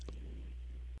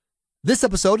This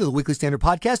episode of the Weekly Standard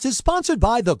Podcast is sponsored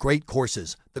by The Great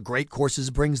Courses. The Great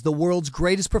Courses brings the world's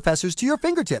greatest professors to your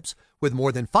fingertips with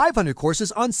more than 500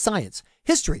 courses on science,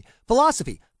 history,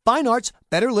 philosophy, fine arts,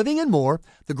 better living, and more.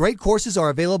 The Great Courses are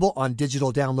available on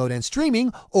digital download and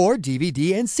streaming or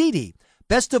DVD and CD.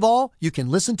 Best of all, you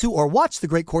can listen to or watch The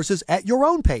Great Courses at your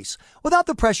own pace without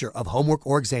the pressure of homework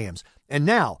or exams. And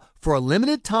now, for a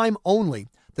limited time only,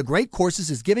 The Great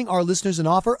Courses is giving our listeners an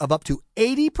offer of up to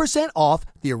 80% off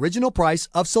the original price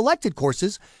of selected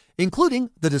courses, including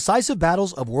the decisive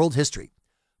battles of world history.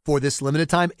 For this limited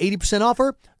time 80%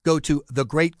 offer, go to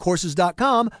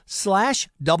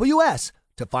thegreatcourses.com/WS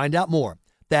to find out more.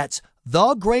 That's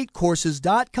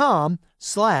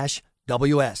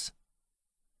thegreatcourses.com/WS.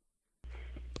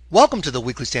 Welcome to the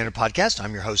Weekly Standard Podcast.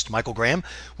 I'm your host, Michael Graham.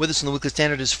 With us in the Weekly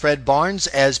Standard is Fred Barnes.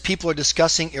 As people are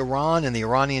discussing Iran and the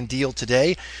Iranian deal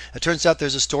today, it turns out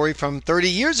there's a story from 30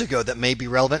 years ago that may be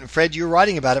relevant. And Fred, you're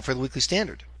writing about it for the Weekly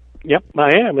Standard. Yep,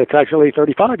 I am. It's actually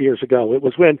 35 years ago. It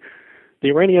was when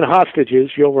the Iranian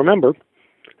hostages, you'll remember,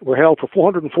 were held for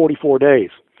 444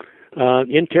 days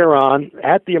in Tehran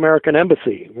at the American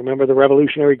embassy. Remember, the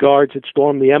Revolutionary Guards had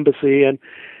stormed the embassy, and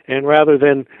rather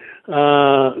than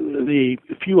the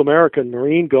few American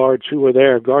Marine Guards who were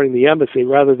there guarding the embassy,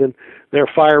 rather than their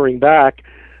firing back,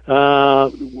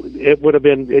 that would have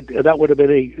been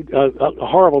a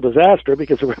horrible disaster,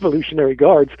 because the Revolutionary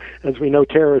Guards, as we know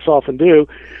terrorists often do,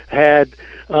 had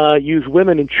used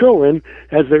women and children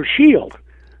as their shield.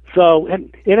 So,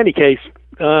 and in any case,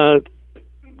 the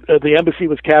embassy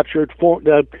was captured.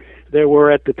 There were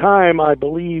at the time, I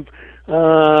believe,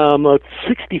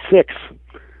 66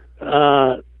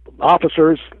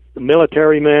 officers,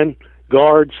 military men,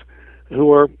 guards, who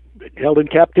were held in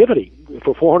captivity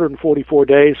for 444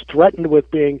 days, threatened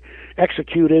with being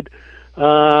executed,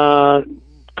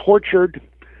 tortured.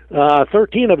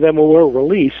 13 of them were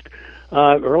released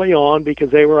early on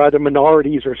because they were either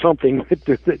minorities or something that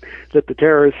the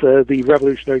terrorists, the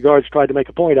Revolutionary Guards, tried to make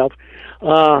a point of.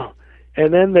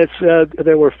 And then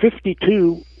there were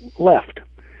 52 left.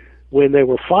 When they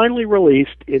were finally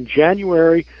released in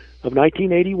January of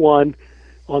 1981,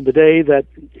 on the day that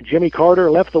Jimmy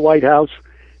Carter left the White House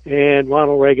and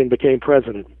Ronald Reagan became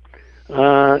president.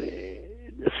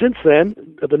 Since then,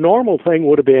 the normal thing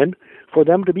would have been for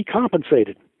them to be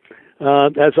compensated,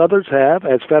 as others have,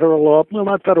 as federal law, well,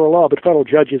 not federal law, but federal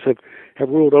judges have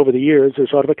ruled over the years. There's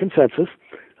sort of a consensus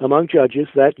among judges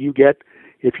that you get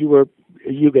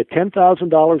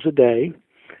 $10,000 a day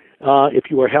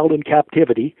if you were held in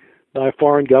captivity by a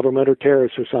foreign government or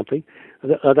terrorists or something.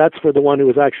 That's for the one who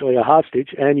was actually a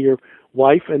hostage, and your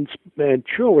wife and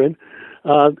children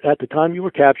at the time you were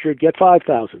captured get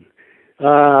 $5,000.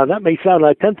 That may sound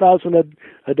like $10,000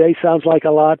 a day sounds like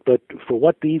a lot, but for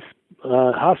what these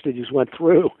hostages went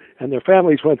through and their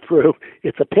families went through,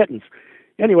 it's a pittance.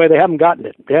 Anyway, they haven't gotten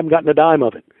it. They haven't gotten a dime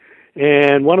of it.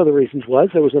 And one of the reasons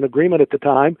was there was an agreement at the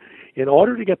time. In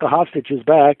order to get the hostages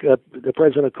back, the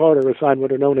President Carter signed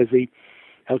what are known as the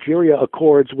Algeria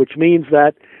Accords, which means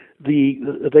that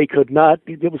they could not.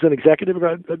 It was an executive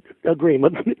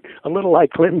agreement, a little like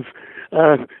Clinton's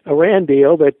Iran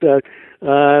deal that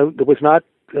was not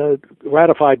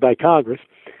ratified by Congress,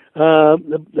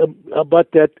 but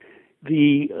that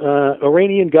the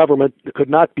Iranian government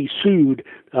could not be sued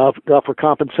for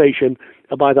compensation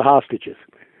by the hostages.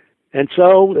 And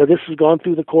so this has gone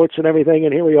through the courts and everything,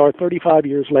 and here we are 35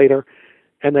 years later,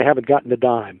 and they haven't gotten a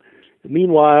dime.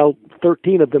 Meanwhile,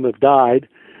 13 of them have died,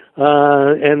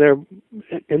 and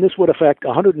this would affect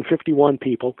 151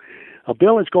 people. A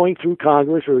bill is going through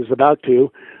Congress, or is about to,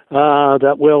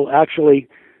 that will actually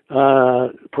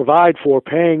provide for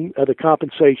paying the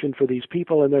compensation for these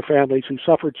people and their families who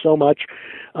suffered so much,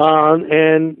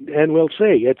 and we'll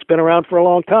see. It's been around for a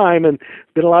long time, and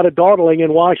been a lot of dawdling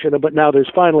in Washington, but now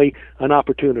there's finally an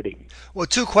opportunity. Well,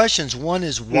 two questions. One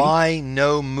is why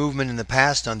no movement in the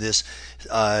past on this,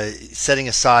 setting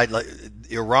aside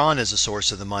Iran as a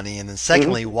source of the money, and then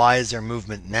secondly, why is there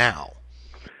movement now?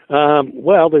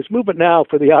 Well, there's movement now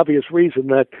for the obvious reason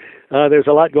that there's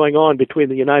a lot going on between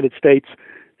the United States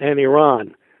and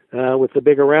Iran, with the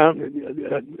big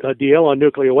deal on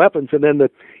nuclear weapons, and then the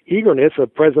eagerness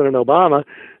of President Obama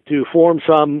to form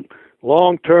some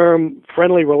long-term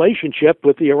friendly relationship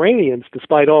with the Iranians,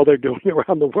 despite all they're doing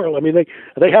around the world. I mean,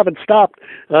 they haven't stopped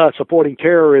supporting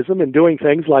terrorism and doing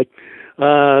things like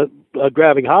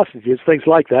grabbing hostages, things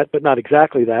like that, but not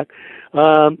exactly that.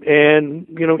 And,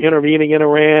 intervening in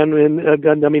Iran and,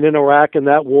 in Iraq in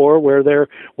that war where their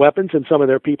weapons and some of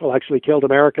their people actually killed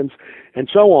Americans and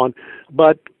so on.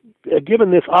 But given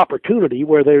this opportunity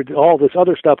where there's all this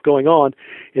other stuff going on,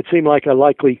 it seemed like a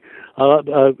likely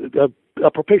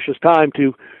a propitious time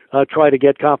to try to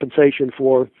get compensation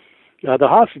for the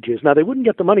hostages. Now, they wouldn't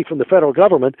get the money from the federal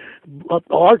government,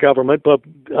 our government, but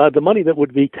the money that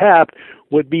would be tapped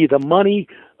would be the money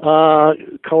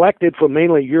collected from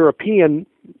mainly European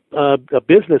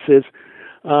businesses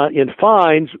in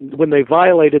fines when they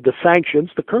violated the sanctions,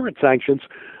 the current sanctions,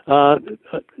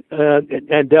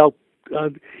 and dealt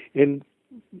in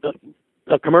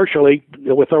commercially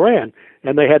with Iran,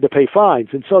 and they had to pay fines.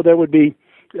 And so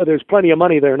there's plenty of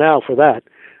money there now for that.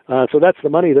 So that's the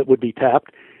money that would be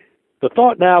tapped. The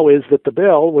thought now is that the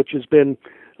bill, which has been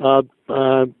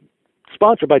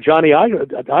sponsored by Johnny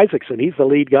Isaacson, he's the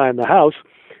lead guy in the House,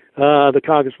 the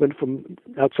congressman from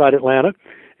outside Atlanta,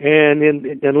 and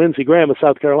Lindsey Graham of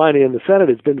South Carolina in the Senate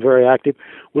has been very active,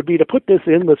 would be to put this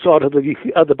in the sort of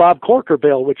the Bob Corker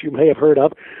bill, which you may have heard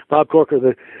of. Bob Corker,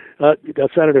 the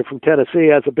senator from Tennessee,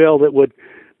 has a bill that would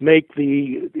make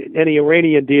any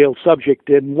Iranian deal subject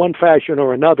in one fashion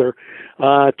or another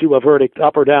to a verdict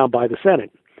up or down by the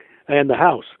Senate and the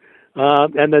House,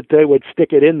 and that they would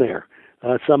stick it in there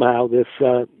somehow, this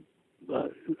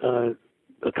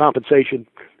compensation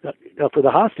for the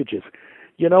hostages.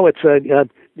 You know, it's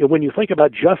when you think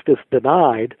about justice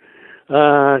denied,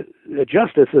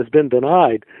 justice has been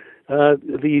denied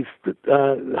these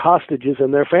hostages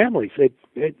and their families.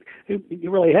 It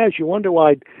really has. You wonder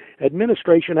why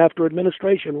administration after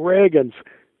administration, Reagan's,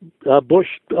 Bush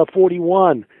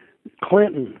 41,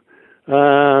 Clinton,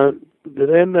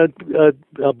 then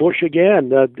Bush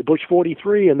again, Bush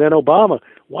 43, and then Obama.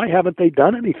 Why haven't they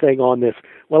done anything on this?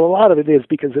 Well, a lot of it is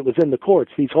because it was in the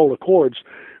courts. These whole accords,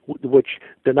 which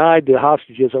denied the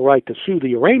hostages a right to sue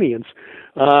the Iranians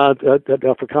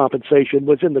for compensation,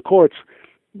 was in the courts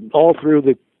all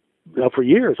through for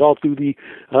years, all through the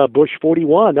Bush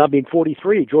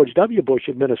 43, George W. Bush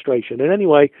administration. And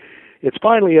anyway, it's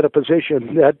finally at a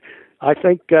position that I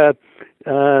think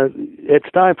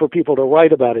it's time for people to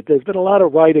write about it. There's been a lot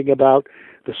of writing about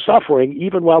the suffering,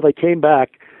 even while they came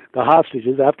back, the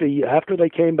hostages, after they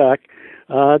came back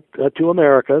to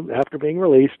America, after being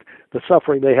released, the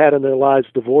suffering they had in their lives,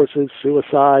 divorces,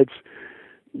 suicides,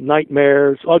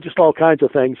 nightmares, just all kinds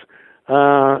of things.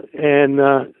 And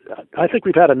I think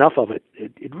we've had enough of it.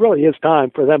 It really is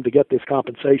time for them to get this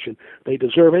compensation. They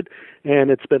deserve it, and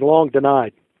it's been long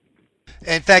denied.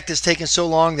 In fact, it's taken so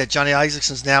long that Johnny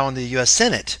Isaacson's now in the U.S.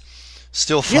 Senate,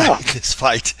 still fighting this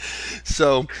fight.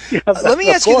 So let me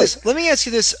ask you this. Let me ask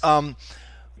you this.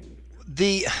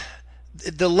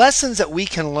 The lessons that we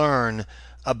can learn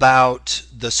about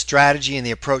the strategy and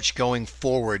the approach going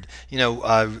forward. You know,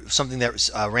 something that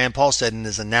Rand Paul said in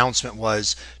his announcement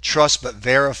was trust but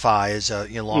verify is a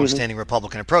long-standing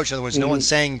Republican approach. In other words, no one's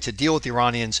saying to deal with the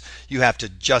Iranians you have to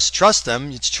just trust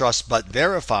them. It's trust but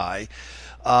verify.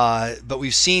 But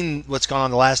we've seen what's gone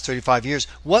on the last 35 years.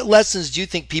 What lessons do you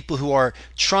think people who are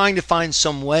trying to find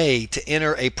some way to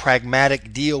enter a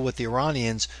pragmatic deal with the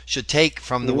Iranians should take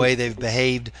from the way they've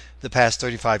behaved the past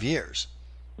 35 years?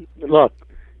 Look,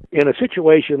 in a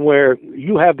situation where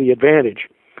you have the advantage,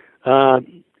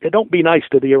 don't be nice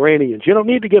to the Iranians. You don't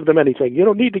need to give them anything. You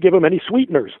don't need to give them any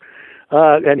sweeteners.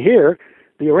 And here,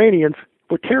 the Iranians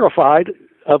were terrified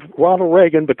of Ronald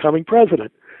Reagan becoming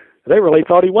president. They really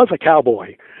thought he was a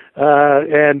cowboy.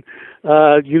 And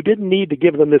you didn't need to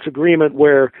give them this agreement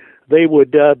where they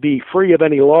would be free of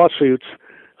any lawsuits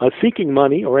seeking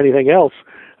money or anything else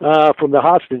from the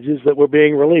hostages that were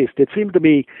being released. It seemed to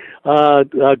me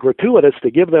gratuitous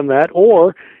to give them that,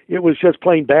 or it was just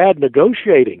plain bad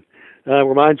negotiating.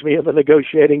 Reminds me of the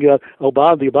negotiating the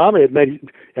Obama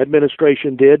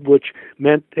administration did, which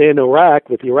meant in Iraq,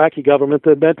 with the Iraqi government,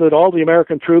 that meant that all the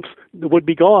American troops would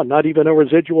be gone. Not even a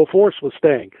residual force was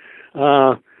staying.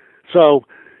 So,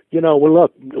 well,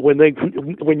 look,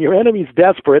 when your enemy's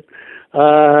desperate,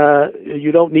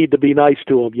 you don't need to be nice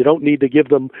to them. You don't need to give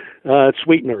them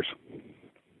sweeteners.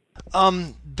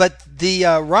 But the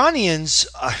Iranians,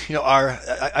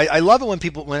 I love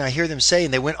it when I hear them say,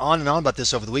 and they went on and on about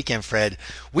this over the weekend, Fred,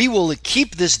 we will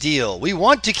keep this deal. We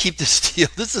want to keep this deal.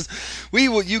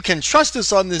 You can trust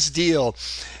us on this deal.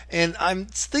 And I'm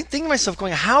thinking to myself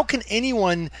going, how can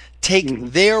anyone take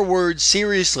their words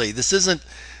seriously? This isn't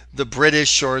the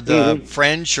British or the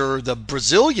French or the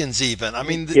Brazilians even. I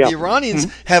mean, the Iranians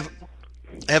have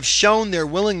shown their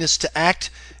willingness to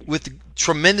act with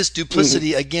tremendous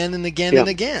duplicity again and again and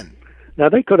again. Now,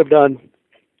 they could have done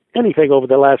anything over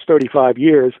the last 35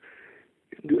 years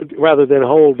rather than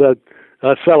hold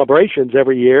celebrations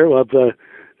every year of the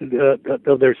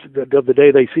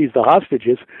day they seized the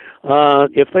hostages.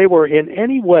 If they were in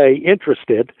any way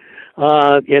interested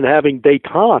in having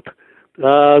détente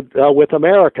with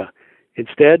America.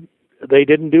 Instead, they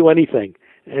didn't do anything.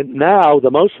 And now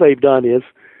the most they've done is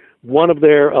one of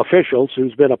their officials,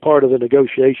 who's been a part of the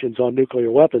negotiations on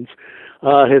nuclear weapons,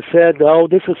 has said, "Oh,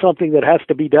 this is something that has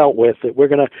to be dealt with, that we're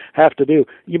going to have to do."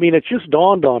 You mean it's just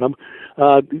dawned on them?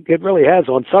 It really has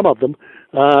on some of them,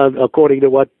 according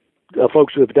to what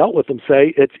folks who have dealt with them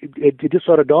say. It just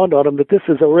sort of dawned on them that this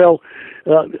is a real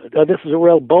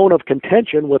bone of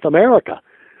contention with America.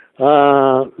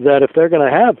 That if they're going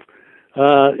to have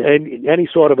any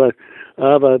sort of a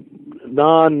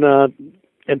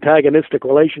non-antagonistic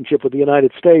relationship with the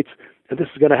United States, and this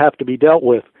is going to have to be dealt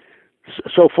with.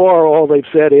 So far, all they've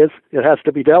said is it has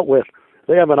to be dealt with.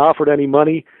 They haven't offered any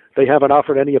money. They haven't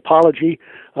offered any apology.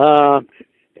 And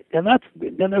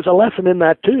there's a lesson in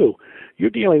that, too.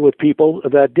 You're dealing with people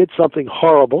that did something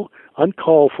horrible,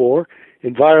 uncalled for,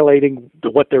 in violating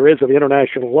what there is of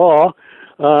international law,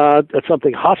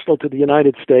 something hostile to the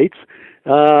United States,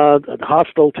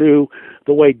 hostile to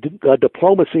the way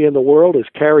diplomacy in the world is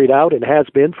carried out and has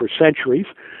been for centuries,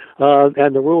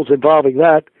 and the rules involving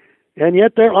that, and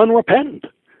yet they're unrepentant.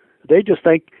 They just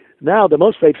think now the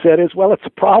most they've said is, well, it's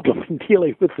a problem in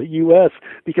dealing with the U.S.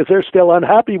 because they're still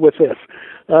unhappy with this.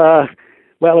 Well,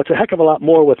 it's a heck of a lot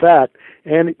more with that.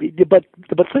 But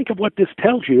think of what this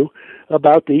tells you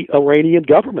about the Iranian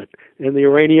government and the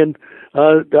Iranian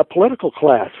political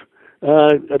class.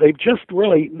 They've just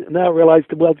really now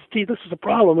realized that, well, gee, this is a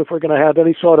problem if we're going to have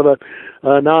any sort of a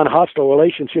non-hostile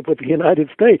relationship with the United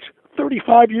States.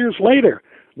 35 years later,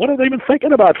 what have they been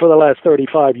thinking about for the last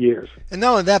 35 years? And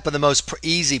not only that, but the most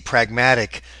easy,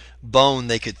 pragmatic bone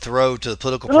they could throw to the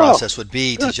political process would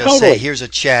be to just say, here's a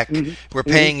check, we're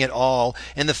paying it all.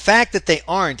 And the fact that they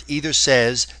aren't either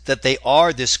says that they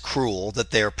are this cruel,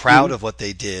 that they're proud of what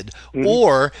they did,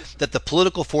 or that the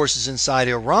political forces inside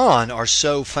Iran are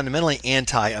so fundamentally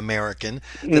anti-American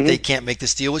that they can't make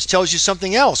this deal, which tells you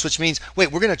something else, which means,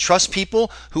 wait, we're going to trust people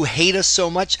who hate us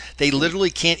so much they literally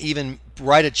can't even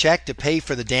write a check to pay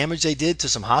for the damage they did to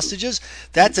some hostages?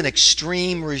 That's an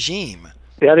extreme regime.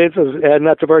 That is, and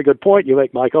that's a very good point you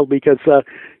make, Michael, because here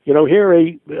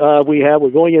we're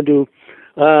going into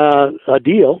a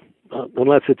deal,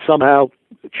 unless it's somehow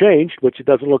changed, which it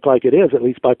doesn't look like it is, at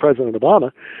least by President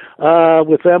Obama,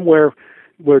 with them where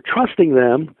we're trusting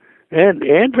them and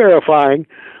verifying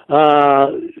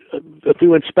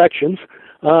through inspections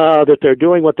that they're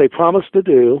doing what they promised to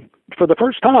do for the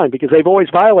first time, because they've always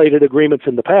violated agreements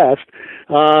in the past,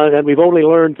 and we've only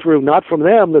learned through, not from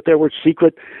them, that there were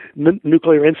secret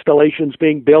nuclear installations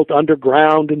being built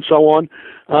underground and so on,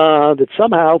 that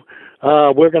somehow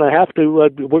we're going to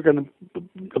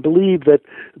believe that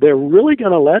they're really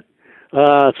going to let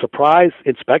surprise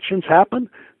inspections happen.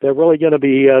 They're really going to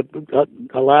be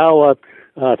allow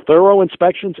thorough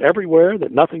inspections everywhere,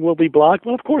 that nothing will be blocked.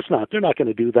 Well, of course not. They're not going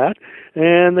to do that.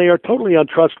 And they are totally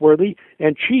untrustworthy,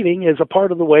 and cheating is a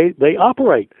part of the way they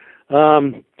operate.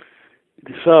 The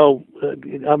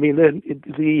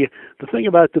thing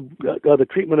about the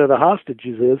treatment of the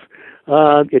hostages is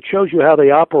it shows you how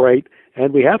they operate,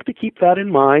 and we have to keep that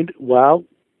in mind while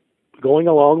going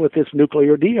along with this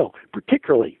nuclear deal,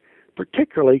 particularly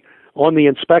on the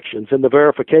inspections and the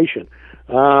verification.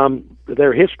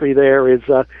 Their history there is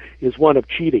one of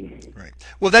cheating. Right.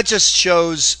 Well, that just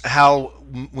shows how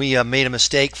we made a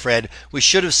mistake, Fred. We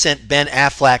should have sent Ben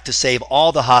Affleck to save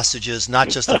all the hostages, not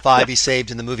just the 5 he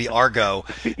saved in the movie Argo,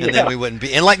 and then we wouldn't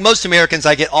be. And like most Americans,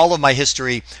 I get all of my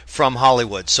history from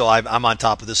Hollywood, so I'm on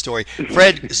top of the story.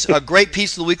 Fred, a great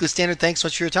piece of the Weekly Standard. Thanks so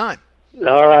much for your time.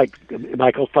 All right,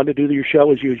 Michael. Fun to do your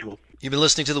show as usual. You've been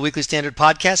listening to the Weekly Standard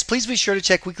podcast. Please be sure to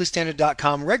check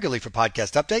weeklystandard.com regularly for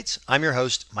podcast updates. I'm your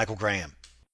host, Michael Graham.